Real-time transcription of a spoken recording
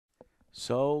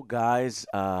So, guys,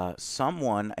 a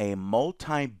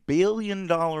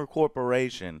multi-billion-dollar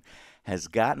corporation, has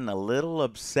gotten a little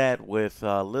upset with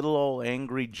little old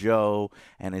Angry Joe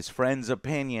and his friend's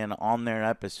opinion on their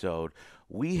episode.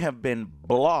 We have been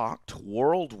blocked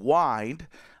worldwide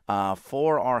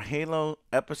for our Halo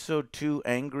Episode 2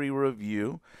 Angry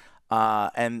Review.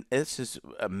 And this is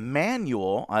a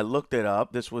manual. I looked it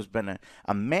up. This was been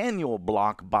a manual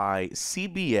block by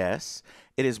CBS.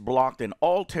 It is blocked in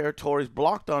all territories,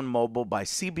 blocked on mobile by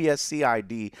CBS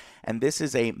CID, and this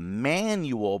is a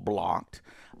manual blocked.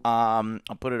 I'll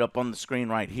put it up on the screen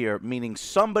right here, meaning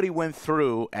somebody went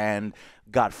through and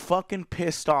got fucking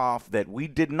pissed off that we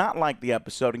did not like the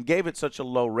episode and gave it such a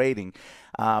low rating.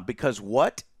 Because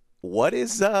what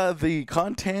is the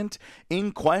content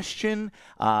in question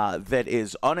that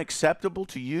is unacceptable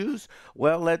to use?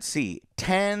 Well, let's see.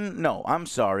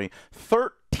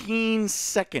 13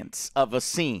 seconds of a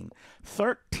scene.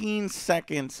 13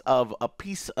 seconds of a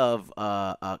piece of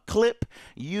a clip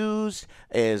used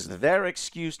as their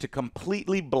excuse to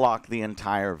completely block the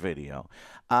entire video.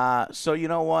 So you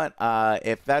know what?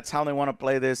 If that's how they want to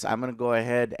play this, I'm going to go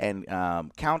ahead and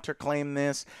counterclaim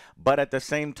this. But at the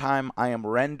same time, I am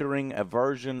rendering a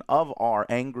version of our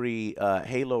Angry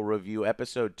Halo review,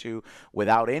 Episode 2,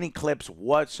 without any clips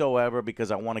whatsoever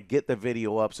because I want to get the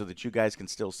video up so that you guys can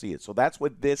still see it. So that's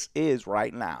what this is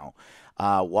right now.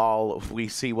 While we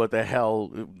see what the hell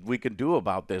we can do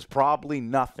about this. Probably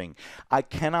nothing. I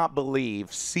cannot believe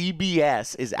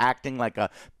CBS is acting like a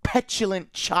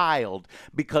petulant child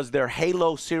because their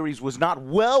Halo series was not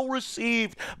well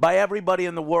received by everybody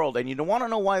in the world. And you don't want to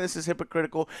know why this is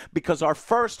hypocritical? Because our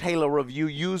first Halo review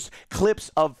used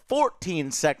clips of 14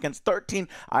 seconds, 13.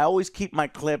 I always keep my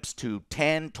clips to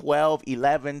 10, 12,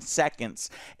 11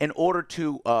 seconds in order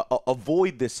to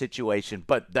avoid this situation.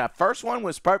 But that first one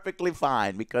was perfectly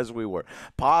fine because we were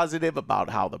positive about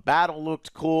how the battle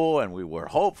looked cool and we were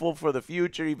hopeful for the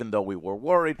future even though we were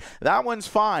worried. That one's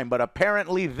fine, but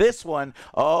apparently this one,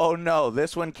 oh no,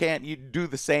 this one can't do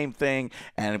the same thing,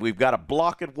 and we've got to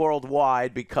block it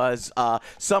worldwide because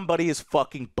somebody is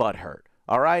fucking butthurt.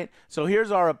 All right? So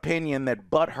here's our opinion that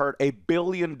butthurt a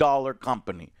billion-dollar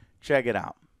company. Check it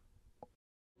out.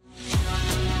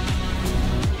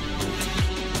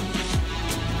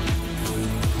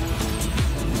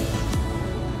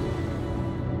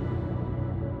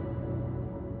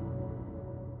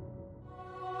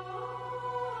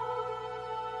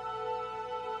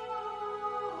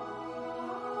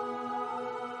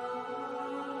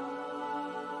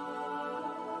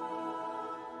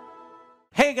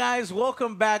 Hey guys,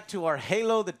 welcome back to our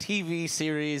Halo the TV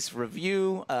series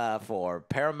review for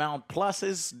Paramount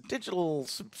Plus's digital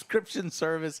subscription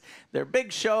service. Their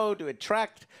big show to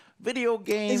attract video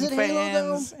game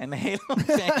fans and Halo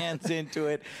fans into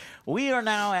it. We are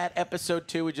now at episode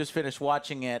 2. We just finished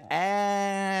watching it,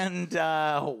 and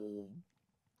The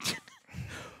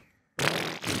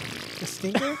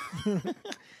stinker?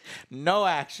 no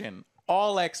action.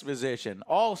 All exposition,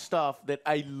 all stuff that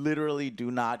I literally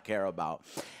do not care about.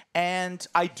 And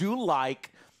I do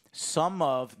like some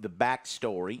of the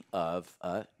backstory of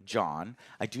John.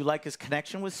 I do like his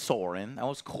connection with Soren. That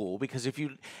was cool because if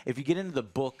you get into the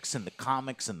books and the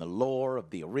comics and the lore of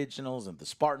the originals and the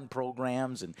Spartan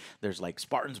programs, and there's like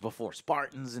Spartans before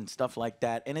Spartans and stuff like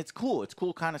that, and it's cool. It's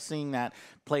cool kind of seeing that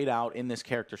played out in this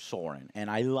character Soren,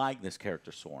 and I like this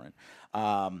character Soren.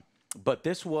 But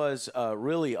this was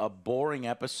really a boring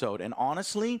episode. And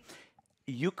honestly,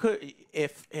 you could,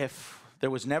 if there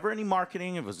was never any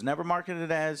marketing, if it was never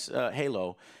marketed as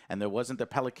Halo, and there wasn't the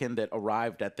Pelican that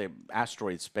arrived at the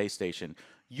asteroid space station,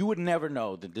 you would never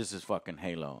know that this is fucking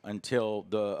Halo until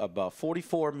about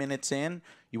 44 minutes in.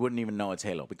 You wouldn't even know it's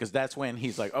Halo because that's when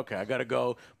he's like, okay, I gotta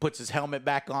go, puts his helmet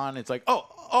back on. It's like,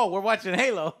 oh, we're watching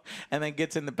Halo, and then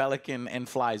gets in the Pelican and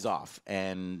flies off,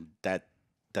 and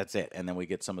that's it. And then we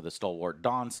get some of the Stalwart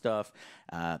Dawn stuff,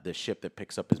 the ship that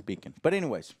picks up his beacon. But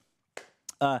anyways,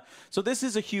 so this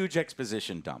is a huge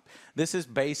exposition dump. This is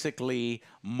basically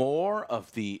more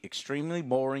of the extremely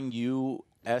boring UNSC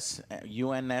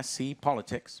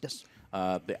politics. Yes.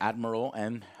 The Admiral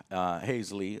and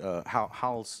Halsey,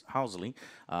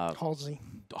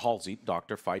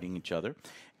 Doctor, fighting each other.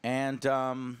 And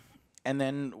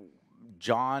then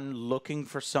John looking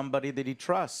for somebody that he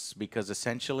trusts because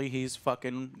essentially he's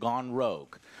fucking gone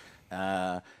rogue.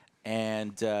 And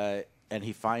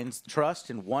he finds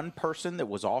trust in one person that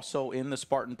was also in the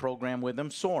Spartan program with him,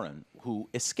 Soren, who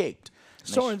escaped.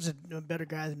 Soren's a better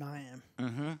guy than I am.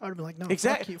 Mm-hmm. I would have been like, no,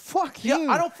 exactly. Fuck you.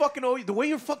 Yeah, I don't fucking know you. The way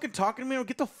you're fucking talking to me,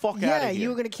 get the fuck out of here. Yeah, you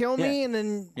were going to kill me, and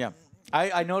then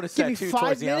I noticed Give that me too 5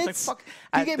 towards the end. I was minutes. like, fuck.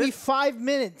 You At gave me this- 5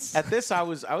 minutes. At this, I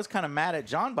was kind of mad at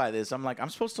John by this. I'm like, I'm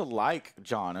supposed to like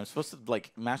John. I'm supposed to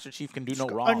like Master Chief can do no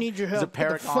wrong. I need your help. He's a Get the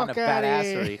paragon of fuck outta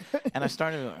here. badassery. And I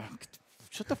started,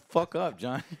 shut the fuck up,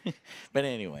 John. But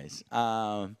anyways,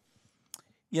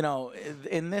 you know,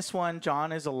 in this one,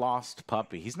 John is a lost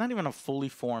puppy. He's not even a fully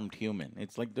formed human.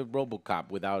 It's like the RoboCop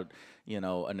without, you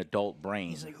know, an adult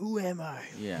brain. He's like, who am I?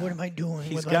 Yeah. What am I doing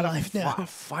He's with my got to life now?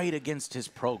 fight against his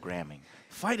programming.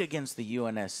 Fight against the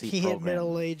UNSC He hit program.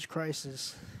 middle-age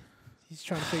crisis. He's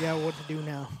trying to figure out what to do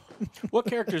now. What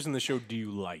characters in the show do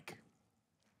you like?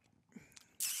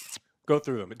 Go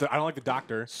through them. I don't like the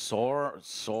Doctor.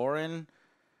 Soren,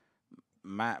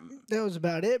 That was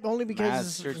about it. Only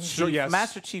because Master Chief. So, yes.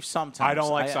 Master Chief sometimes. I don't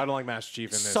like Master Chief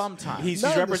in this. Sometimes. He's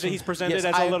None of this he's presented Yes,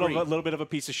 as I a agree. little bit of a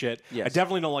piece of shit. Yes. I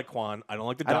definitely don't like Quan. I don't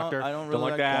like the I don't- Doctor. I don't really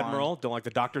like the like Quan. Admiral. Don't like the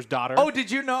Doctor's daughter. Oh,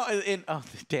 did you know? Oh,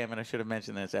 damn it! I should have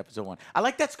mentioned this episode 1. I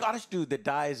like that Scottish dude that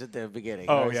dies at the beginning.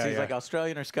 Oh, Right? yeah, He's yeah. like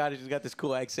Australian or Scottish. He's got this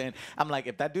cool accent. I'm like,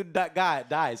 if that dude guy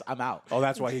dies, I'm out. Oh,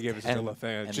 that's why he gave us And- a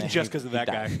fan. and Just then because he of that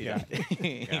guy. died.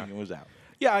 Yeah. He was out.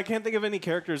 Yeah, I can't think of any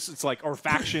characters. It's like, or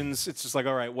factions. It's just like,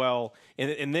 all right, well,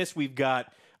 in this we've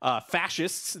got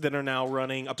fascists that are now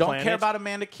running a Don't planet. care about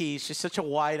Amanda Keys. She's such a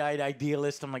wide-eyed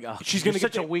idealist. I'm like, oh, She's you're gonna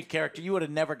such get a weak character. You would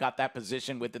have never got that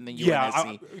position within the Yeah,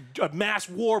 UNSC. a mass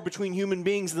war between human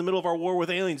beings in the middle of our war with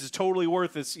aliens is totally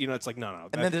worth this. You know, it's like, no.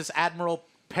 And then this Admiral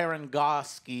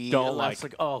Perengoski. Don't and like. It's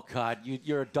like, oh, God,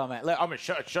 you're a dumbass. Like, I'm going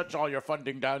to shut all your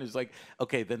funding down. He's like,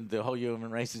 okay, then the whole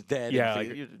human race is dead. Yeah, And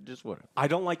like- you just whatever. I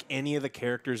don't like any of the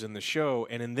characters in the show,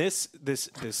 and in this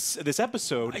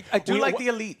episode, I do like the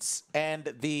elites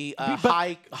and the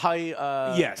high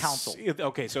yes. council.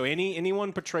 Okay, so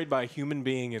anyone portrayed by a human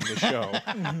being in the show,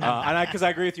 and because I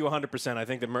agree with you 100%, I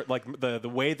think that like the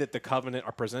way that the Covenant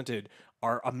are presented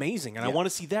are amazing, and I want to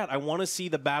see that. I want to see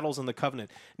the battles in the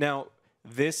Covenant. Now,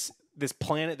 this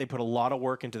planet, they put a lot of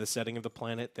work into the setting of the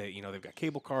planet. They've got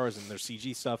cable cars and there's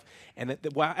CG stuff, and as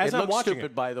It I'm looks watching stupid,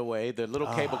 it, by the way. The little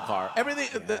cable car, everything.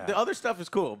 The other stuff is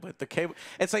cool, but the cable.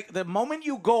 It's like the moment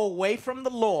you go away from the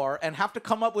lore and have to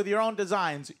come up with your own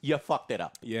designs, you fucked it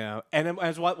up. yeah, and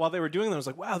while they were doing that, I was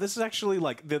like, wow, this is actually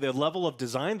like the level of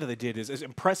design that they did is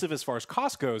impressive as far as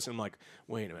cost goes. And I'm like,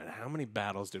 wait a minute, how many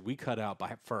battles did we cut out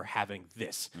for having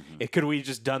this? Could we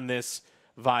just done this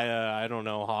via, I don't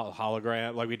know,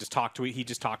 hologram? Like we just talk to he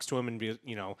just talks to him and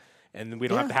and we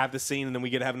don't have to have the scene, and then we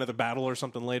get to have another battle or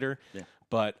something later. Yeah.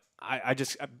 But I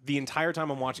just the entire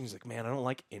time I'm watching, he's like, man, I don't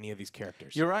like any of these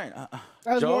characters. You're right.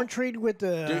 I was Joe? more intrigued with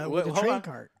the hold train on.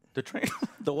 cart. The train.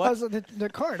 The I what? was like, the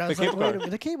cart. I was cable like, wait,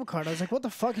 cart. the cable cart. I was like, what the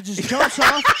fuck? It just jumps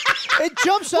off. It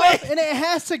jumps off and it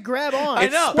has to grab on. I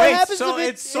know. What Wait, happens so if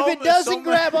it's so- it doesn't so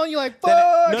grab on? You're like,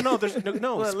 Then fuck. no, there's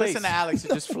no Well, space. listen to Alex.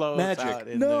 It just flows Magic. out.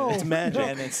 No. It's magic.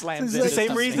 And it slams It's into the Same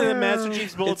something. reason that Master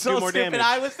Chief's bullets It's so do more stupid. damage.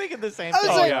 I was thinking the same I was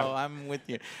thing. like- Oh, I'm with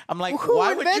you. I'm like, Who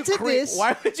why would you invented this?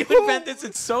 Why would you Who- invent this?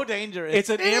 It's so dangerous. It's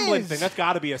an It Amblin is. thing. That's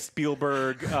got to be a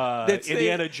Spielberg, That's the-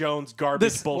 Indiana Jones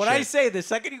garbage this. bullshit. What I say, the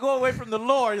second you go away from the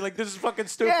lore, you're like, this is fucking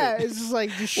stupid. Yeah, it's just like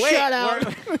just Wait, shut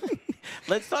out.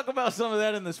 Let's talk about some of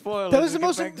that in the spoilers. That was the We'll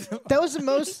most. get back to- That was the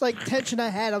most like tension I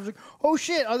had. I was like, "Oh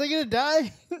shit, are they gonna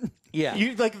die?" Yeah.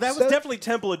 that was So- definitely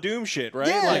Temple of Doom shit, right?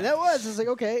 Yeah, Like, that was. It's like,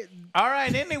 okay, All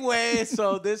right. Anyway,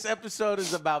 so this episode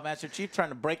is about Master Chief trying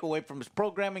to break away from his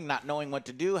programming, not knowing what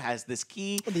to do. Has this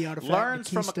key, The artifact, learns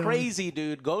the from a keystone. crazy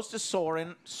dude, goes to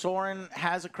Soren. Soren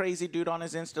has a crazy dude on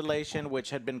his installation, which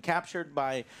had been captured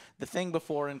by the thing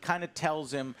before, and kind of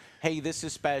tells him, "Hey, this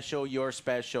is special. You're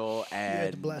special."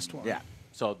 And the blessed one. Yeah.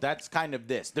 So that's kind of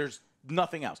this. There's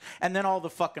nothing else. And then all the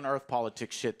fucking Earth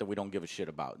politics shit that we don't give a shit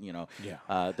about. Yeah. The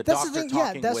that's the doctor thing. Yeah,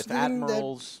 talking that's with the thing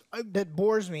admirals. that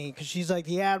bores me because she's like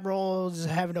the admiral's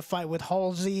having a fight with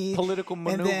Halsey. Political and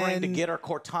maneuvering to then- get our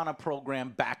Cortana program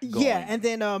back going. Yeah, and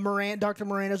then Dr.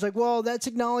 Miranda's like, well, that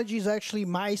technology is actually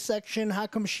my section. How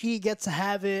come she gets to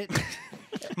have it?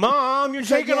 Mom, you're It's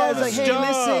like, taking yeah, all it's the like, stuff.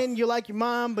 hey, listen, you're like your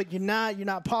mom, but you're not. You're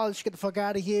not polished. Get the fuck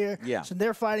out of here. Yeah. So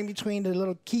they're fighting between the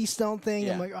little keystone thing.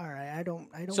 Yeah. I'm like, all right, I don't.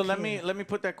 So let care. me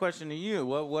put that question to you.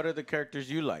 What are the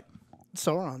characters you like?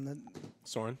 Sauron.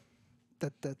 Soren.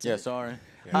 That's Yeah, it. sorry.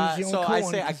 He's the So only I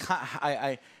cool say one.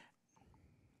 I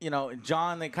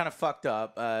John, they kind of fucked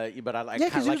up, but I Yeah,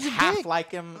 kind 'cause of he like was a half dick.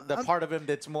 like him. The part of him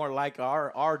that's more like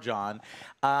our John.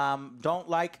 Don't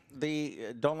like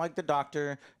the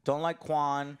doctor. Don't like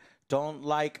Quan. Don't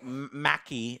like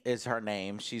Mackie is her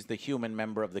name. She's the human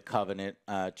member of the Covenant.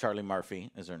 Charlie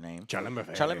Murphy is her name. Charlie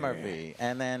Murphy. Charlie Murphy.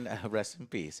 And then rest in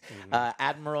peace.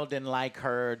 Admiral didn't like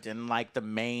her. Didn't like the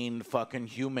main fucking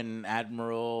human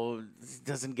admiral.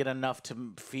 Doesn't get enough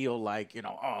to feel like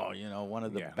one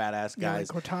of the badass guys.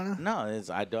 You like Cortana? No,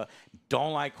 I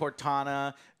don't like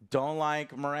Cortana. Don't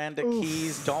like Miranda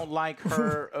Keys. Don't like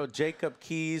her Jacob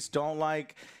Keys. Don't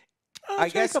like. I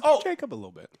guess Jacob a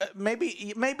little bit.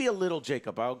 Maybe a little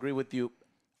Jacob. I'll agree with you.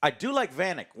 I do like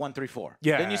Vanek 134.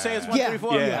 Yeah. Didn't you say it's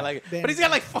 134? Yeah. I like it. But he's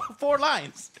got like four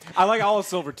lines. I like all of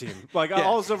Silver Team. Like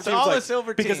all of Silver Team. All of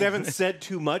Silver Team because they haven't said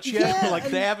too much yet. Yeah, Like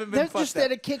they haven't been. They're fucked just up. there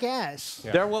to kick ass.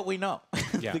 They're what we know.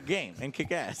 Yeah. The game and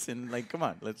kick ass and like come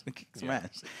on, let's kick some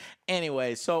ass.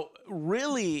 Anyway, so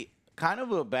really kind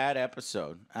of a bad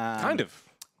episode. Kind of.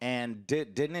 And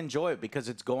didn't enjoy it because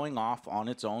it's going off on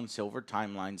its own silver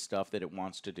timeline stuff that it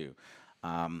wants to do.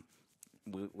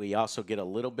 We also get a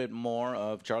little bit more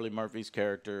of Charlie Murphy's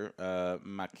character,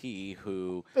 Maki,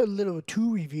 who... A little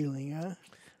too revealing, huh?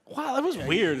 Wow, that was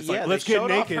weird. It's like, they let's get showed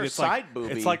off naked. her It's side like,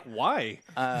 boobie. it's like, why?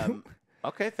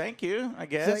 Okay, thank you, I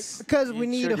It's guess. like, because You we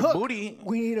need showed a your hook. booty.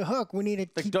 We need a hook. We need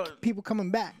to keep people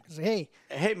coming back. It's like, hey,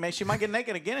 Hey, man, she might get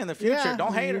naked again in the future. Yeah.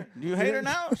 Don't hate her. Do you hate her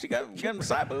now? She got a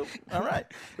side boob. All right.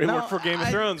 It No, worked for Game of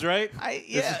Thrones, right?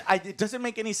 It doesn't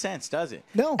make any sense, does it?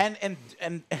 No.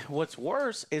 And what's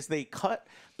worse is they cut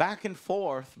back and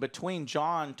forth between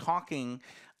John talking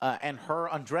and her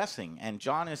undressing, and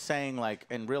John is saying like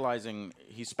and realizing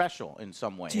he's special in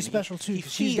some way. She's And special, too, He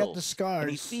 'cause she's got feels, the scars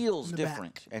and he feels in the back.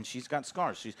 different, and she's got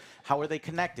scars. How are they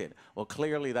connected? Well,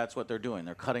 clearly that's what they're doing.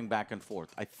 They're cutting back and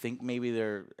forth. I think maybe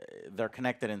they're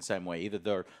connected in some way. Either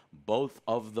they're both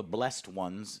of the blessed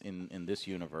ones in this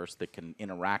universe that can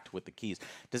interact with the keys.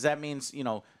 Does that mean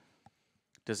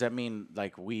Does that mean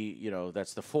like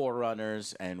that's the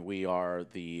Forerunners and we are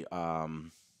the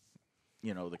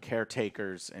the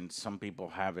caretakers, and some people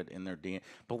have it in their DNA.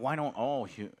 But why don't all?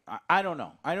 I don't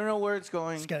know. I don't know where it's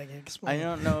going. it's gotta get explained. I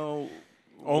don't know.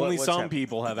 Only what's some happening.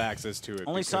 people have access to it.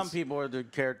 Only some because- people are the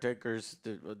caretakers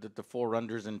that the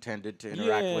Forerunners intended to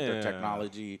interact with their Yeah.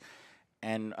 technology,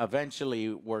 and eventually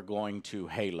we're going to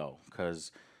Halo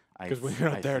because we're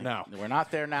not there now. We're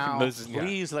not there now. Yeah.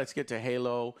 Please, let's get to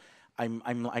Halo.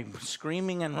 I'm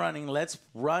screaming and running. Let's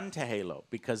run to Halo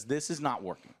because this is not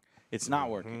working. It's not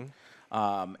working.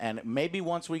 And maybe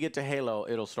once we get to Halo,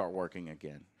 it'll start working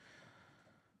again.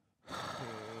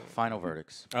 Final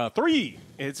verdicts. 3.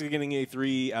 It's getting a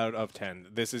 3 out of 10.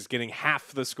 This is getting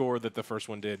half the score that the first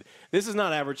one did. This is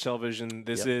not average television.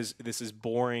 This is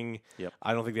boring. Yep.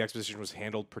 I don't think the exposition was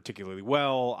handled particularly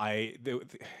well.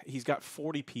 He's got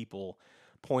 40 people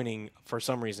pointing, for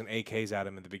some reason, AKs at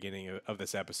him at the beginning of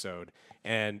this episode.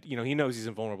 And, he knows he's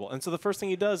invulnerable. And so the first thing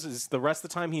he does is the rest of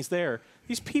the time he's there,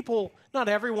 these people, not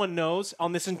everyone knows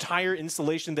on this entire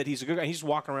installation that he's a good guy. He's just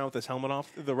walking around with his helmet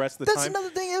off the rest of the That's time. another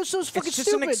thing. It was so fucking It's just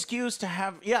stupid. an excuse to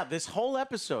have, this whole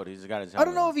episode he's got his I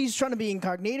don't know helmet if he's trying to be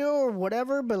incognito or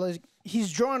whatever, but like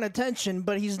he's drawing attention,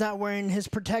 but he's not wearing his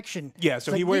protection. Yeah, It's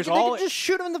so like, he wears they all- can just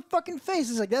shoot him in the fucking face.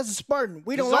 It's like that's a Spartan.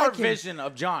 We This don't is our like him. vision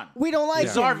of John. We don't like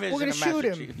This is him. our We're vision gonna of shoot Master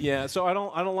him. Chief. Yeah, so I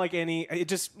don't like any. It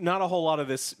just not a whole lot of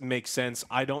this makes sense.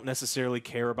 I don't necessarily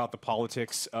care about the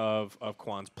politics of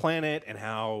Kwan's planet and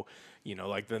how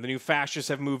like the new fascists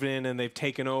have moved in and they've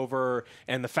taken over,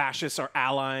 and the fascists are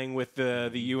allying with the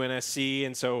UNSC,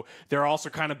 and so they're also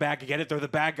kind of back. Get it? They're the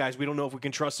bad guys. We don't know if we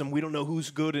can trust them. We don't know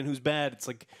who's good and who's bad. It's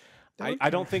like.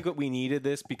 I don't think that we needed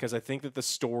this because I think that the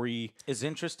story Is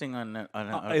interesting on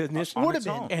Would its have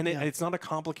own. been. and it's not a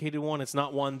complicated one. It's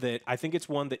not one that I think it's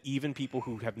one that even people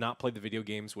who have not played the video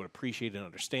games would appreciate and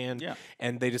understand. Yeah.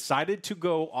 And they decided to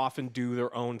go off and do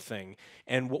their own thing.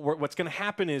 And what's going to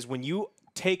happen is when you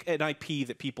take an IP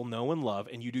that people know and love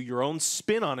and you do your own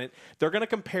spin on it, they're going to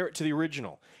compare it to the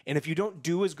original. And if you don't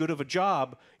do as good of a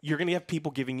job, you're going to have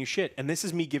people giving you shit. And this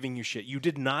is me giving you shit. You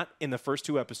did not, in the first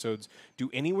 2 episodes, do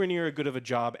anywhere near as good of a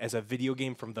job as a video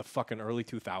game from the fucking early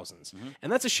 2000s.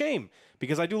 And that's a shame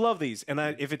because I do love these. And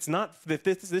if it's not, if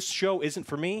this show isn't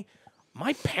for me,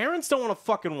 my parents don't want to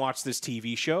fucking watch this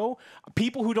TV show.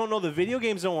 People who don't know the video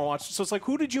games don't want to watch it. So it's like,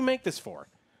 who did you make this for?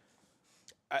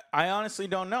 I honestly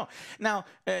don't know. Now,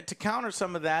 to counter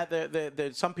some of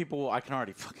that, some people, I can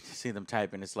already fucking see them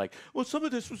typing. It's like, well, some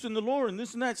of this was in the lore and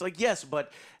this and that. It's like, yes,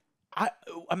 but I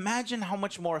imagine how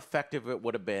much more effective it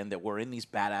would have been that we're in these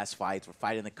badass fights, we're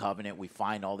fighting the Covenant, we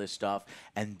find all this stuff,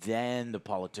 and then the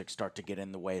politics start to get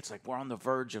in the way. It's like we're on the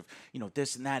verge of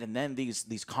this and that, and then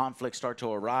these conflicts start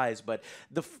to arise. But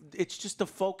it's just the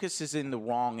focus is in the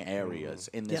wrong areas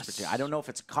in this particular. I don't know if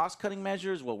it's cost cutting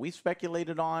measures, what we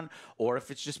speculated on, or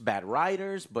if it's just bad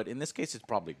writers. But in this case, it's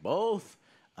probably both.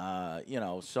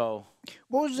 So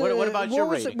what about your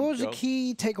rating? What was Joe? the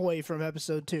key takeaway from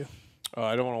episode 2? Oh,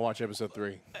 I don't want to watch episode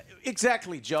 3.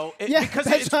 Exactly, Joe. Yeah, because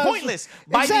that's it's what I was- pointless.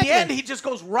 By Exactly. the end, he just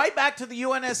goes right back to the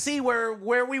UNSC where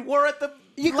we were at the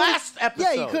last episode.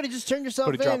 Yeah, you could have just turned yourself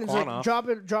But he dropped in and Quan like,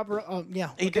 off. drop her.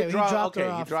 Yeah, He okay, did drop. dropped her Okay,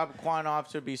 he off, dropped Quan off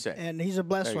to be safe. and he's a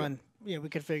blessed There you one. Yeah, we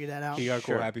could figure that out. He got a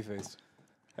cool Sure. happy face.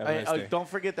 Have a nice day. Don't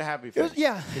forget the happy It face. was,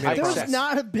 yeah, made there was progress.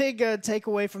 not a big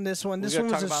takeaway from this one. This gotta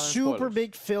one was talk a about it in super spoilers.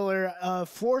 big filler.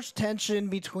 Forced tension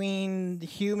between the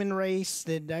human race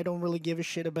that I don't really give a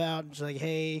shit about. It's like,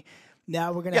 hey,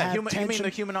 now we're gonna Yeah, have you mean tension. the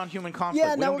human-on-human conflict?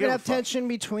 Yeah, We now don't we're give gonna a have fuck. tension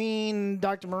between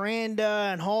Dr. Miranda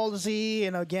and Halsey,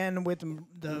 and again with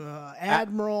the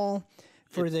Admiral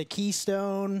for the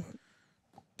Keystone.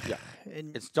 Yeah.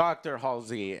 And, It's Dr.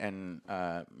 Halsey and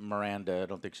Miranda. I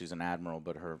don't think she's an admiral,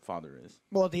 but her father is.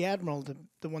 well, the Admiral,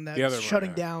 the one The that's other shutting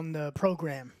one, yeah. down the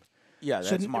program. Yeah, So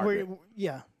that's n- Margaret.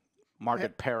 yeah,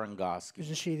 Margaret Parangoski.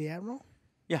 isn't she the Admiral?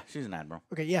 Yeah, she's an admiral.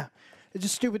 Okay, yeah. It's a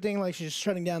stupid thing like she's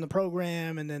shutting down the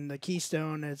program, and then the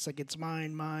Keystone, it's like it's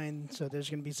mine. So there's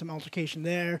going to be some altercation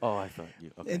there. Oh, I thought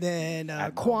you. Okay. And then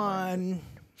Admiral Quan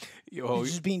Yo, is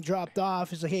just being dropped off.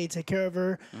 He's like, hey, take care of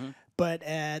her. Mm-hmm. But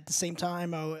at the same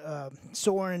time,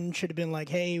 Soren should have been like,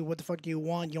 hey, what the fuck do you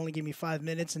want? You only give me 5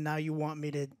 minutes, and now you want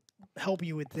me to help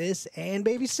you with this and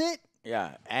babysit?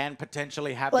 Yeah, and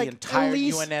potentially have Like, the entire at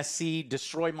least- UNSC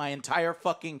destroy my entire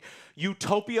fucking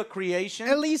utopia creation.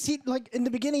 At least he, like, in the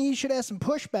beginning, he should have some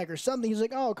pushback or something. He's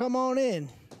like, oh, come on in.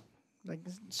 Like,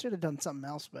 should have done something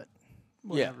else, but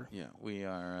whatever. Yeah, we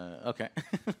are okay.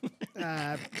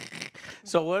 Uh,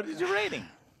 So, what is your rating?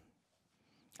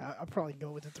 I'll probably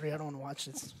go with the 3. I don't want to watch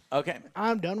this. Okay.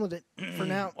 I'm done with it for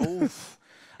now. Oof.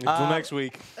 until next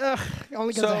week.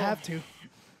 Only because I So- have to.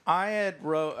 I had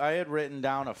written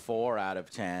down a 4 out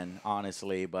of 10,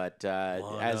 honestly, but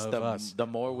as of us. the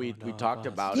more we talked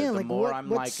about Yeah, it, the like, more I'm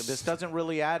like, what's- this doesn't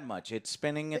really add much. It's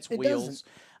spinning its It wheels.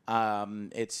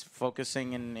 It's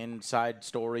focusing inside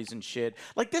stories and shit.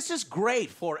 Like, this is great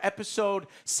for episode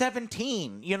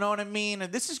 17. You know what I mean?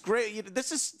 And this is great.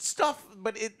 This is stuff,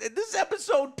 but this is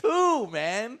episode 2,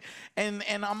 man. And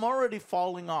I'm already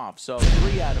falling off. So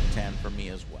 3 out of 10 for me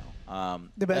as well.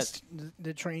 The best,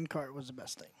 the train cart was the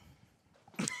best thing.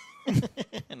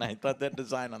 And I thought that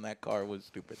design on that car was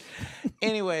stupid.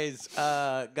 Anyways,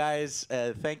 guys,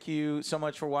 thank you so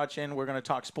much for watching. We're going to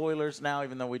talk spoilers now,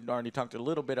 even though we'd already talked a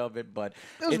little bit of it. But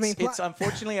was me. it's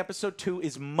unfortunately, episode 2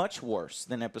 is much worse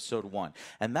than episode 1.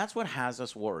 And that's what has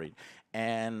us worried.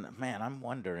 And, man, I'm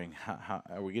wondering, how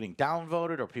are we getting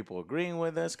downvoted? Are people agreeing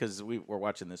with us? Because we're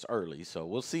watching this early. So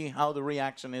we'll see how the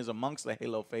reaction is amongst the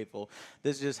Halo faithful.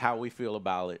 This is just how we feel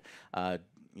about it.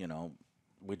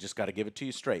 We just got to give it to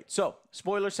you straight. So,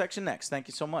 spoiler section next. Thank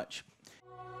you so much.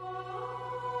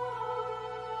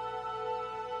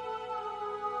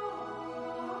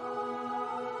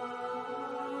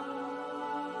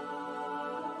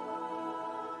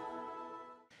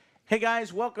 Hey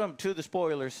guys, welcome to the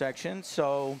spoiler section.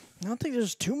 So, I don't think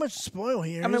there's too much spoil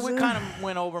here. I mean, is we there? kind of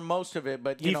went over most of it,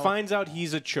 but He finds out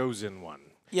he's a chosen one.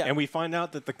 Yeah. And we find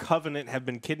out that the Covenant have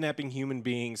been kidnapping human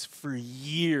beings for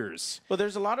years. Well,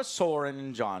 there's a lot of Soren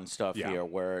and John stuff Yeah. here,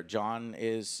 where John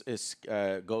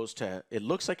goes to. It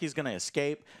looks like he's going to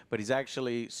escape, but he's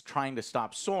actually trying to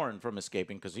stop Soren from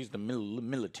escaping because he's the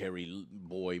military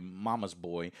boy, mama's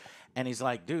boy, and he's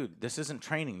like, "Dude, this isn't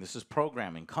training. This is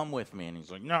programming. Come with me." And he's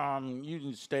like, "No, you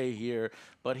can stay here."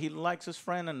 But he likes his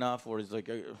friend enough, where he's like,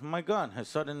 "My gun has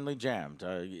suddenly jammed.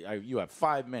 You have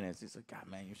 5 minutes." He's like, "God,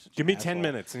 man, you're such Give an me 10 asshole."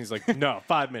 minutes. And he's like, no,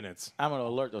 5 minutes. I'm gonna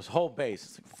alert this whole base.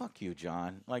 It's like, fuck you,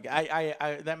 John. Like it He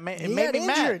made got me injured,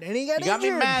 mad. and he got me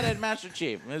injured. mad at Master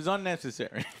Chief. It was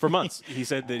unnecessary. For months. He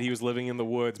said that he was living in the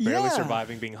woods, barely Yeah.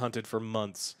 surviving, being hunted for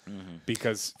months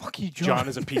because Fuck you, John. John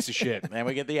is a piece of shit. And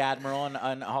we get the Admiral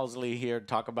and Halsey here to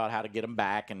talk about how to get him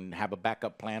back and have a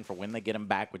backup plan for when they get him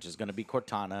back, which is going to be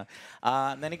Cortana.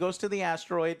 And then he goes to the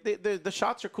asteroid. The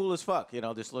shots are cool as fuck. You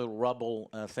know, this little rubble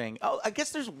thing. Oh, I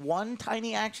guess there's one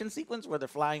tiny action sequence where they're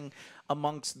flying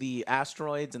amongst the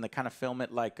asteroids, and they kind of film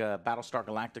it like Battlestar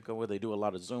Galactica, where they do a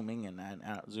lot of zooming and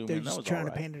zoom They're in. just trying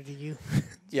to pander to you.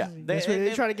 Yeah, That's what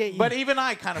they're trying to get you. But even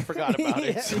I kind of forgot about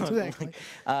it. Yeah, So, exactly.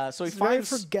 so he It's very finds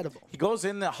forgettable. He goes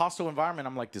in the hostile environment.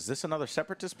 I'm like, is this another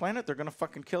separatist planet? They're gonna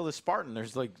fucking kill this Spartan.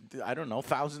 There's like, I don't know,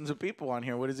 thousands of people on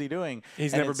here. What is he doing?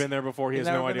 He's And never it's- been there before. He he's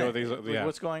has no never been idea there. what these. Yeah.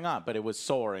 What's going on? But it was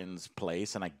Soren's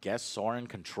place, and I guess Soren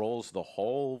controls the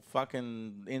whole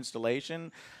fucking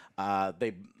installation.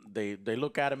 They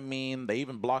look at him mean. They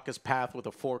even block his path with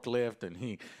a forklift, and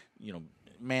he,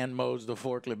 man mows the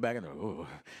forklift back, and ooh,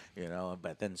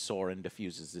 But then Soren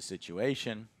diffuses the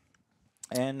situation,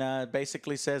 and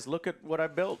basically says, "Look at what I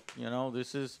built.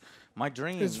 This is my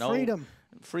dream. It's freedom.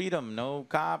 Freedom. No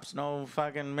cops. No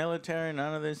fucking military.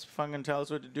 None of this fucking tell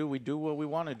us what to do. We do what we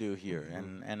want to do here,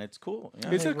 and it's cool.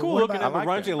 It's a Hey, cool what looking. about- It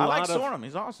reminds me a I lot like of. Soren.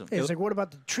 He's awesome. It's like, what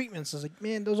about the treatments? It's like,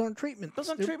 man, those aren't treatments. Those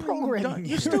aren't They're treatments. programming.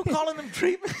 You're still calling them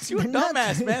treatments? You a They're not.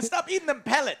 dumbass, man. Stop eating them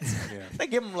pellets. Yeah. They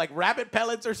give them like rabbit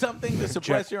pellets or something to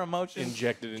suppress your emotions.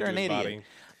 Injected You're into an his idiot.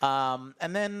 body.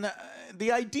 And then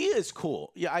the idea is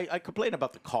cool. Yeah, I complain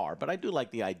about the car, but I do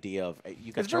like the idea of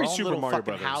you got It's your very own Super little Mario fucking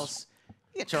Brothers. house.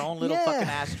 You get your own little Yeah. fucking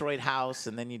asteroid house,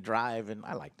 and then you drive, and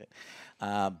I liked it.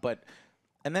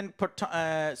 And then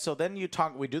so then you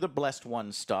talk. We do the blessed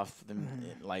one stuff. Then,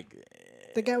 like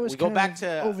The guy was we go kind back of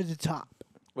to over the top.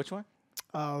 which one?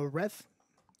 Reth,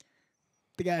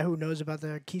 the guy who knows about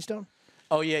the Keystone.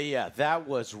 Oh yeah. That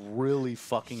was really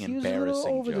fucking He was a embarrassing,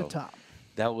 little over Joe. the top.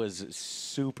 That was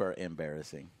super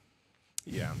embarrassing.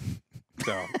 Yeah.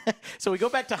 So So we go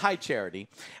back to High Charity.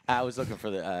 I was looking for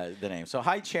the name. So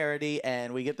High Charity,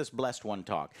 and we get this blessed one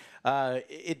talk.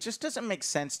 It just doesn't make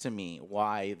sense to me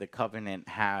why the Covenant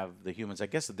have the humans. I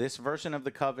guess this version of the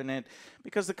Covenant,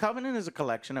 because the Covenant is a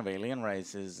collection of alien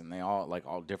races, and they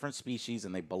all different species,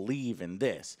 and they believe in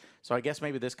this. So I guess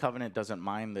maybe this Covenant doesn't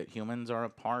mind that humans are a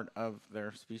part of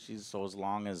their species. So as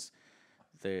long as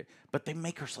but they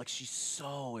make her like she's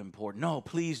so important. No,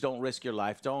 please don't risk your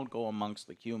life. Don't go amongst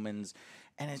the humans.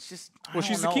 And it's just,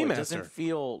 she's the don't know. Keymaster. It doesn't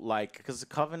feel like, because the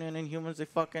Covenant and humans, they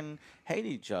fucking hate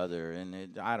each other.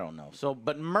 And I don't know. So,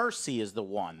 but Mercy is the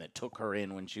one that took her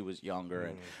in when she was younger.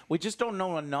 And we just don't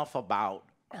know enough about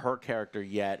her character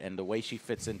yet and the way she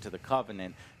fits into the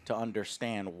Covenant to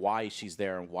understand why she's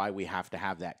there and why we have to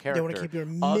have that character. wanna keep your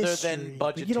other mystery, than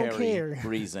but you don't budgetary care.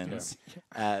 reasons.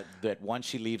 That once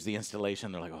she leaves the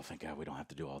installation, they're like, oh, thank God we don't have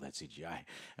to do all that CGI.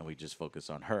 And we just focus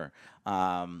on her.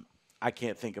 I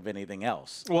can't think of anything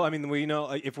else. Well, I mean, we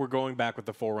know if we're going back with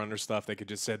the Forerunner stuff, they could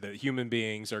just said that human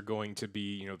beings are going to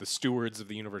be, the stewards of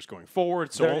the universe going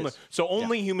forward. So There it only, is. so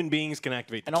only human beings can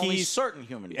activate And the only keys. certain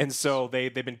human beings. And so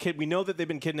they've been we know that they've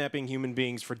been kidnapping human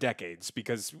beings for decades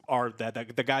because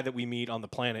the guy that we meet on the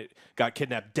planet got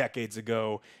kidnapped decades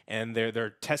ago, and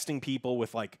they're testing people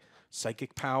with like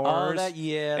psychic powers. And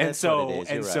and so what it is.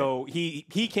 and You're right. so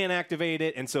he can't activate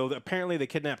it, and so apparently they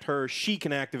kidnapped her. She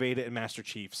can activate it, and Master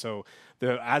Chief. So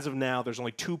as of now, there's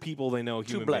only two people they know.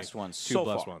 Human blessed beings. ones Two so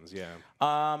blessed far. ones. Yeah.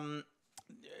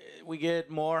 We get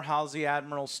more Halsey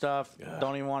Admiral stuff.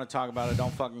 Don't even want to talk about it.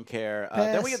 Don't fucking care.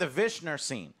 Then we get the Vishnu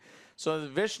scene. So the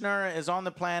Vishnu is on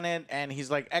the planet, and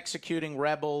he's like executing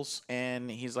rebels,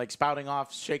 and he's like spouting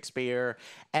off Shakespeare,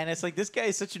 and it's like this guy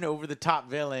is such an over-the-top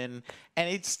villain, and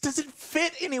it just doesn't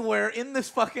fit anywhere in this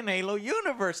fucking Halo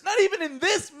universe. Not even in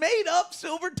this made-up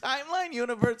Silver Timeline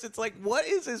universe. It's like, what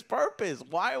is his purpose?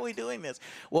 Why are we doing this?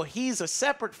 Well, he's a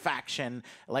separate faction,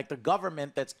 like the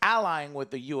government that's allying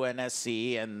with the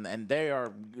UNSC, and they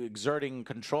are exerting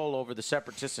control over the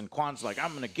separatists, and Kwan's like,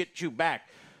 I'm gonna get you back.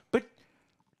 But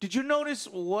did you notice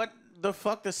what the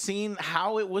fuck the scene,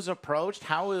 how it was approached,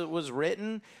 how it was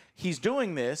written? He's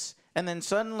doing this, and then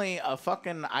suddenly a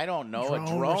fucking, I don't know, Drone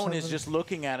a or drone is something? just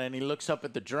looking at it, and he looks up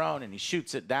at the drone, and he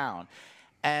shoots it down.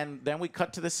 And then we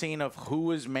cut to the scene of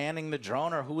who is manning the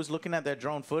drone or who is looking at that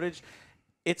drone footage.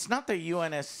 It's not the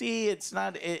UNSC. It's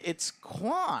not, it's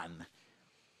Kwan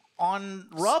on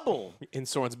rubble In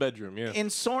Soren's bedroom. Yeah.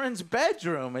 in Soren's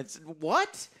bedroom. It's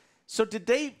what? So did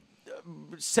they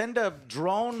send a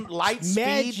drone light speed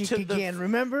Magic to the again,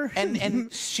 remember?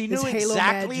 and she It's knew Halo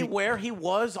exactly magic. where he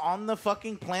was on the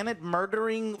fucking planet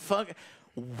murdering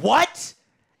what?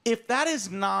 If that is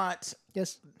not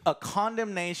Yes. a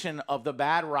condemnation of the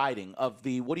bad writing, of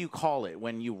the, what do you call it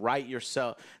when you write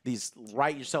yourself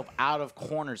out of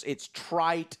corners? It's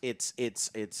trite, it's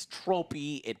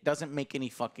tropey, it doesn't make any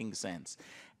fucking sense,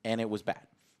 and it was bad.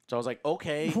 So I was like,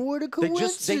 okay, What a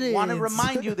they want to coincidence.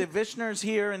 remind you that Vishnu's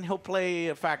here and he'll play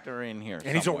a factor in here.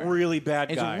 And he's a really bad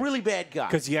guy. He's a really bad guy.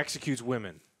 because he executes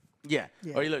women. Yeah.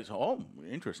 Yeah. Or he looks, oh,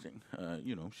 interesting.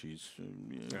 She's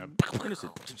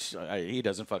innocent. He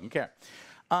doesn't fucking care.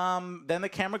 Then the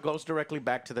camera goes directly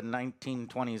back to the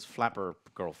 1920s flapper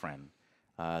girlfriend.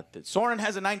 Soren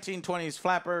has a 1920s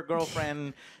flapper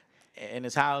girlfriend in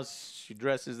his house. She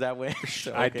dresses that way.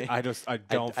 So, okay. I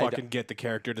don't fucking get the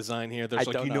character design here. There's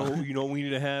like, you know what we need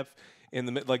to have in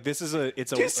the like this is a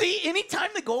Do you see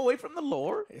anytime they go away from the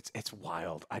lore? It's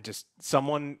wild.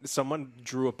 Someone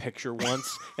drew a picture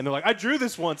once and they're like, I drew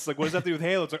this once. Like, what does that do with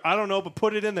Halo? It's like, I don't know, but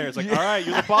put it in there. It's like, all right,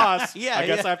 you're the boss. I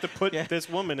guess I have to put this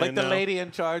woman in. Like the lady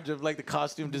in charge of like the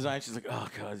costume design. She's like, oh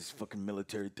god, these fucking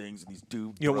military things, these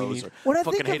dude bros. When I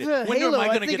think of the Halo,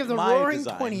 I think of the Roaring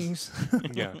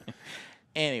 '20s. Yeah.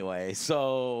 Anyway,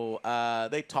 so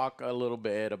they talk a little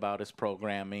bit about his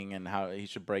programming and how he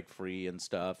should break free and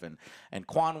stuff. And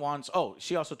Quan wants. Oh,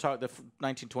 she also talked. The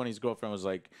 1920s girlfriend was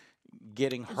like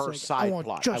getting her side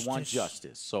plot. I want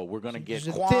justice. So we're gonna get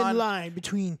There's Quan a thin line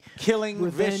between killing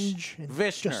revenge and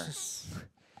Vishner. justice.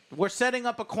 We're setting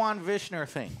up a Quan Vishner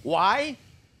thing. Why?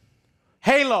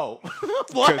 Halo.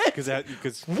 What?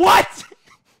 Because what?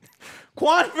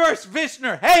 Quan versus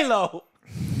Vishner. Halo.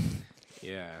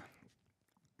 Yeah.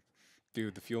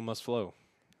 Dude, the fuel must flow.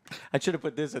 I should have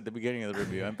put this at the beginning of the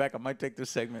review. In fact, I might take this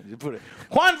segment and put it.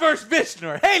 Quan versus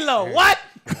Vishner. Halo. What?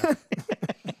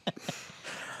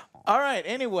 All right.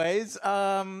 Anyways,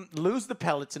 lose the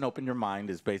pellets and open your mind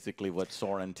is basically what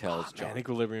Soren tells John. Man,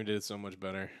 Equilibrium did it so much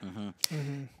better.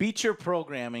 Beat your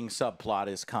programming subplot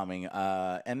is coming.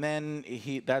 And then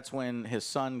that's when his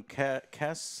son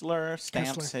Kessler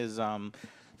stamps his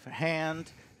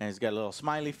hand. And he's got a little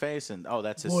smiley face, and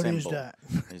that's his symbol. What is that?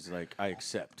 He's like, I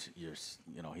accept your,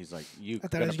 he's like, you're thought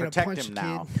going he was to gonna protect punch him the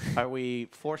now. Are we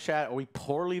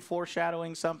poorly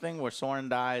foreshadowing something where Soren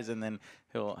dies and then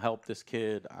he'll help this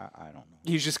kid? I don't know.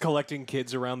 He's just collecting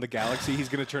kids around the galaxy. He's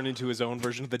going to turn into his own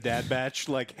version of the Dad Batch.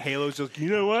 Like, Halo's just, you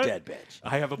know what? Dad Batch.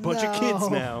 I have a bunch of kids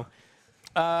now.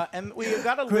 And we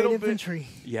got a Great little infantry.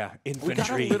 bit. Yeah, infantry. We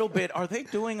got a little bit. Are they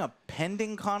doing a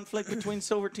pending conflict between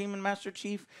Silver Team and Master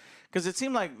Chief? Because it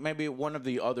seemed like maybe one of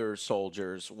the other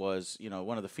soldiers was,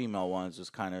 one of the female ones was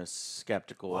kind of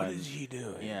skeptical. What is he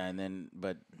doing? Yeah, and then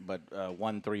but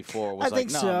 134 was I like,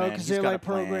 think no, so, man, because he's they're got like a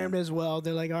plan. programmed as well.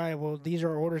 They're like, all right, well, these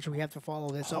are orders we have to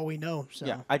follow. That's all we know. So.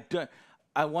 Yeah,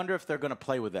 I wonder if they're going to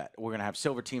play with that. We're going to have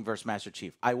Silver Team versus Master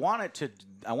Chief. I want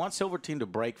Silver Team to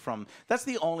break from. That's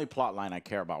the only plot line I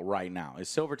care about right now. Is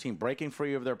Silver Team breaking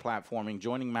free of their platforming,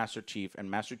 joining Master Chief, and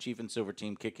Master Chief and Silver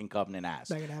Team kicking Covenant ass.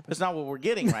 Not gonna happen. That's not what we're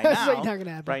getting right That's now. not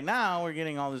gonna happen. Right now, we're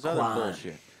getting all this other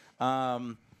bullshit.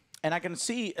 And I can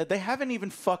see they haven't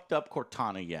even fucked up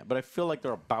Cortana yet, but I feel like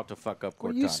they're about to fuck up Cortana.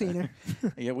 Well, you've seen her.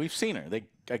 Yeah, we've seen her.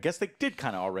 I guess they did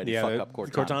kind of already fuck up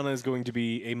Cortana. Cortana is going to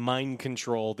be a mind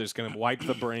control. There's going to wipe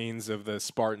the brains of the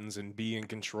Spartans and be in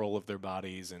control of their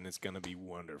bodies, and it's going to be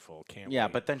wonderful. Can't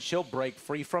wait. But then she'll break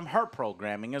free from her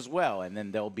programming as well, and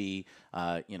then there'll be,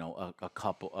 a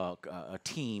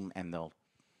team, and they'll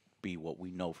be what we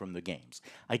know from the games.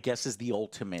 I guess is the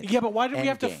ultimate. Yeah, but why do we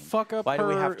have to game. fuck up? Why do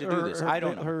we have to do this? I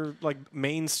don't know. Her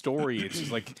main story. It's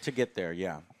just like to get there.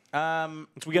 Yeah. So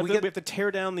we have to tear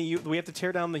down the humans. We have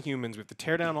to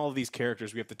tear down all of these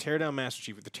characters. We have to tear down Master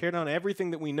Chief. We have to tear down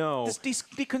everything that we know. This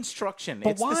deconstruction.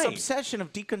 But it's why? this obsession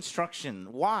of deconstruction.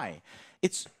 Why?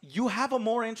 You have a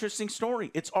more interesting story.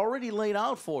 It's already laid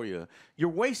out for you. You're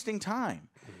wasting time.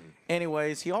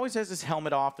 Anyways, he always has his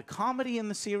helmet off. The comedy in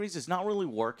the series is not really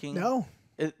working. No.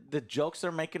 The jokes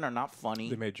they're making are not funny.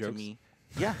 They made jokes? to me.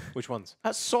 Yeah. Which ones?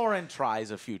 Soren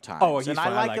tries a few times. Oh, he's and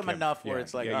fine. I like him enough where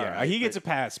it's like, all right, he gets a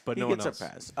pass, but no one else. He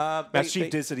gets a pass. Master Chief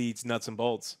did say he eats nuts and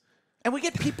bolts. And we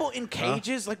get people in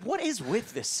cages. Like, what is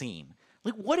with this scene?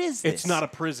 Like, what is this? It's not a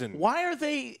prison. Why are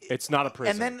they? It's not a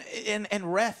prison. And then and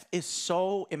Reth is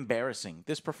so embarrassing.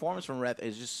 This performance from Reth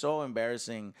is just so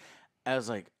embarrassing. I was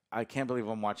like, I can't believe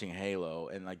I'm watching Halo,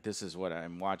 and like this is what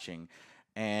I'm watching.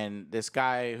 And this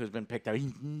guy who's been picked out,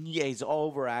 he's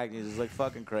overacting. He's like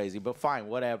fucking crazy, but fine,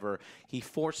 whatever. He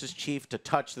forces Chief to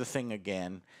touch the thing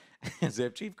again, as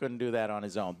if Chief couldn't do that on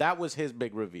his own. That was his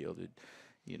big reveal.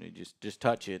 Just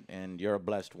touch it, and you're a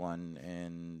blessed one.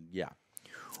 And yeah.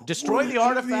 Destroy the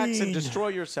artifacts and destroy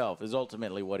yourself is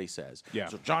ultimately what he says. Yeah.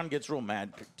 So John gets real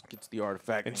mad, gets the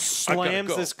artifact, and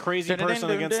slams this crazy person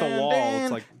against the wall.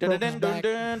 It's like,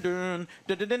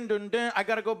 I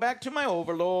gotta go back to my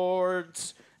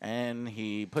overlords. And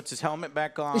he puts his helmet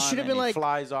back on. It should have been like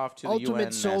flies off to Ultimate the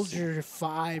UN Soldier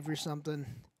 5 or something.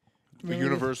 The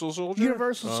Universal Soldier?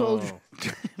 Universal Soldier.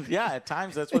 Yeah, at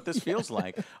times that's what this feels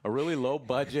like. A really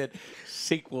low-budget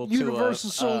sequel Universal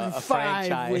to Soldier a 5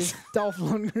 franchise. with Dolph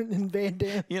Lundgren and Van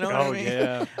Damme. You know what I mean?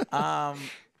 Yeah.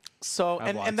 So, I've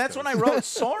and watched that's when I those. wrote,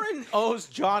 Soren owes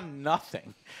John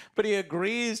nothing, but he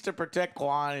agrees to protect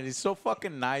Quan, and he's so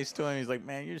fucking nice to him. He's like,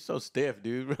 man, you're so stiff,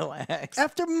 dude. Relax.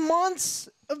 After months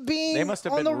of being They must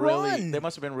have on been the really, run. they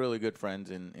must have been really good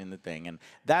friends in the thing, and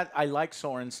that I like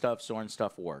Soren stuff. Soren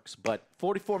stuff works, but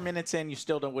 44 minutes in, you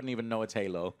still wouldn't even know it's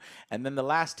Halo. And then the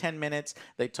last 10 minutes,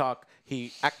 they talk.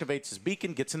 He activates his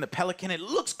beacon, gets in the Pelican. It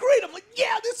looks great. I'm like,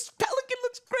 yeah, this Pelican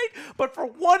looks great. But for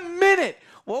 1 minute,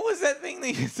 what was that thing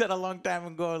that you said a long time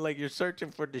ago? Like you're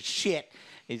searching for the shit.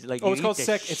 He's like, Oh, it's called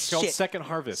shit. Second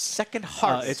Harvest. Second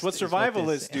Harvest. It's what is what this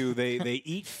survivalists is. do. They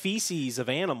eat feces of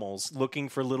animals, looking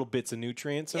for little bits of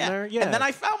nutrients in Yeah. there. Yeah, And then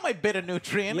I found my bit of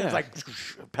nutrient. Yeah. It's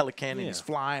like Pelican and Yeah. he's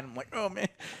flying. I'm like, oh man,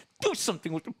 do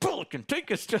something with the Pelican.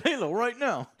 Take us to Halo right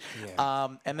now. Yeah.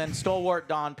 And then Stalwart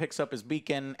Don picks up his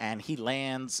beacon and he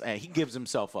lands. He gives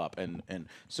himself up, and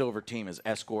Silver Team is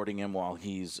escorting him while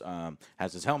he's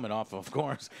has his helmet off, of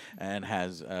course, and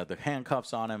has the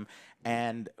handcuffs on him.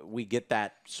 And we get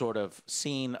that sort of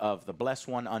scene of the Blessed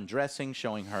One undressing,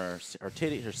 showing her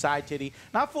titty, her side titty,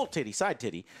 not full titty, side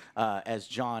titty, as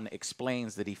John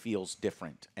explains that he feels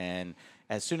different. And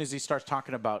as soon as he starts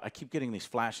talking about, I keep getting these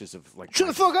flashes of like, Shut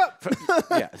the fuck up.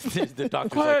 yeah, the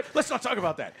doctor's like, let's not talk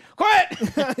about that.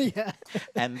 Quiet. Yeah.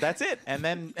 And that's it. And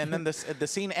then the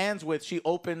scene ends with she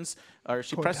opens or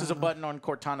she presses a Cortana. button on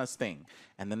Cortana's thing,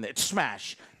 and then it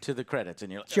smash to the credits,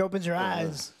 and you're like, She opens her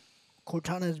eyes.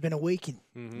 Cortana has been awakened.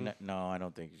 No, I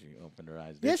don't think she opened her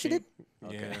eyes. Yeah, she did.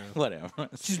 Okay, Yeah. whatever.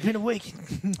 She's been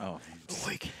awakened. Oh.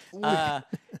 Awakened.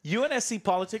 UNSC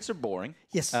politics are boring.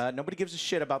 Yes. Nobody gives a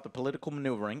shit about the political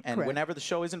maneuvering, and Correct. whenever the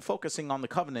show isn't focusing on the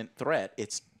Covenant threat,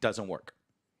 it doesn't work.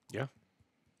 yeah.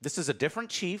 This is a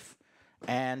different chief,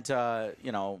 and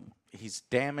he's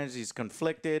damaged, he's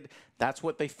conflicted. That's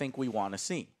what they think we want to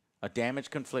see: a damaged,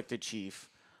 conflicted chief,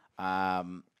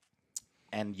 and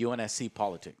UNSC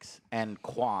politics, and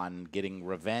Quan getting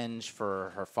revenge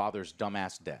for her father's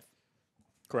dumbass death.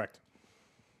 Correct.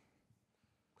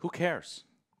 Who cares?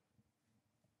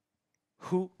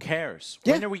 Who cares?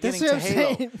 Yeah, When are we that's getting to what I'm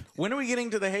Halo? saying. When are we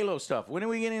getting to the Halo stuff? When are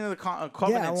we getting to the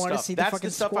Covenant I wanna stuff? see the That's fucking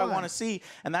the stuff I squad. want to see,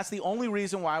 and that's the only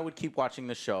reason why I would keep watching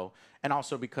the show, and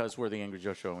also because we're the Angry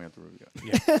Joe Show and we have to review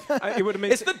it. Yeah. It would have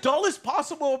made It's the dullest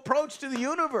possible approach to the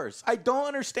universe. I don't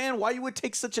understand why you would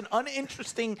take such an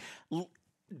uninteresting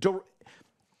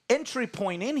entry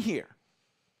point in here.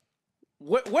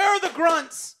 Where are the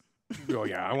grunts? Oh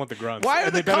yeah, I want the grunts. Why are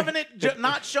And the they better- Covenant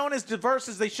not shown as diverse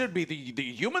as they should be? The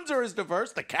humans are as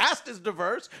diverse. The cast is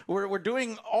diverse. We're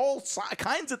doing all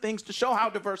kinds of things to show how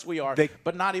diverse we are,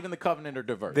 but not even the Covenant are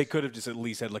diverse. They could have just at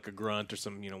least had like a grunt or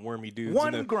some, wormy dudes. One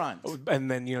and then- grunt. And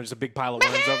then, just a big pile of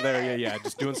worms over there. Yeah,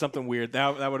 just doing something weird.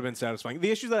 That would have been satisfying.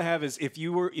 The issue that I have is if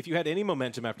you had any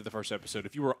momentum after the first episode,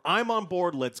 if you were, I'm on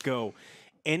board, let's go.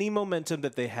 Any momentum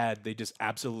that they had, they just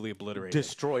absolutely obliterated.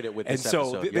 Destroyed it with and this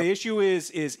so episode. the issue is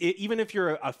even if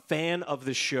you're a fan of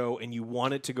the show and you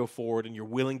want it to go forward and you're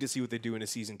willing to see what they do in a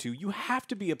season 2, you have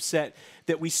to be upset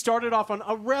that we started off on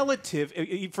a relative,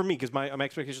 for me, because my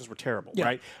expectations were terrible,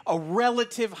 right? A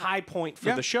relative high point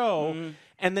for the show. Mm-hmm.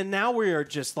 And then now we are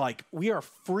just like, we are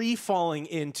free falling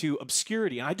into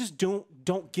obscurity. And I just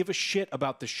don't give a shit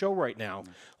about the show right now.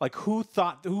 Like, who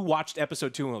watched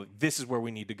episode 2 and was like, this is where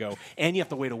we need to go? And you have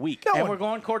to wait a week. And we're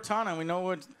going Cortana. We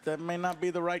know that may not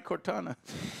be the right Cortana.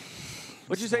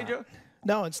 What'd you say, Joe?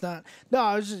 No, it's not. No,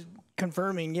 I was just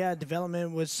confirming. Yeah,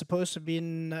 development was supposed to be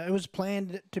it was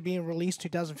planned to be released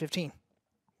 2015.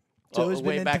 So it's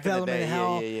way been in back in the development day.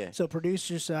 hell. Yeah. So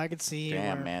producers, so I could see.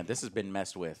 Damn, where- man, this has been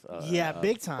messed with.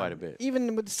 Big time. Quite a bit.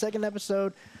 Even with the second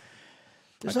episode,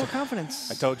 there's no confidence.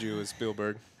 I told you it was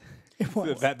Spielberg. It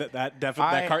was. That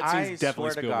cart I scene's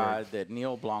definitely swear to Spielberg. God that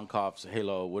Neil Blomkamp's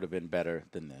Halo would have been better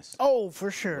than this. Oh, for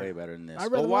sure. Way better than this. I'd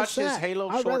Go rather watch his that. Halo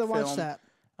I'd short rather film. watch that.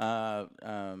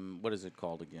 What is it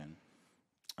called again?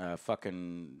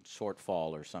 Fucking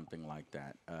Shortfall or something like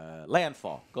that.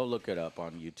 Landfall. Go look it up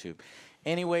on YouTube.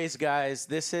 Anyways, guys,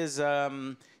 this is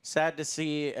sad to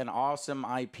see an awesome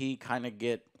IP kind of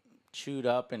get chewed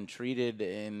up and treated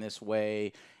in this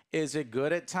way. Is it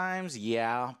good at times?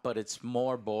 Yeah, but it's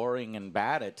more boring and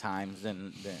bad at times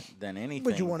than anything.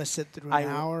 Would you want to sit through an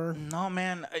hour? No,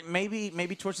 man. Maybe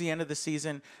towards the end of the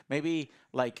season, maybe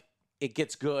like it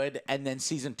gets good, and then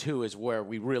season 2 is where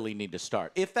we really need to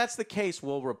start. If that's the case,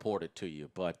 we'll report it to you.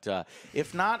 But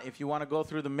if not, if you want to go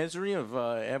through the misery of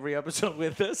every episode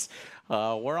with us,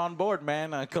 we're on board,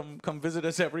 man. Come visit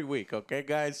us every week, okay,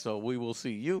 guys? So we will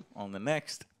see you on the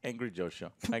next Angry Joe Show.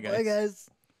 Bye, guys. Bye, guys.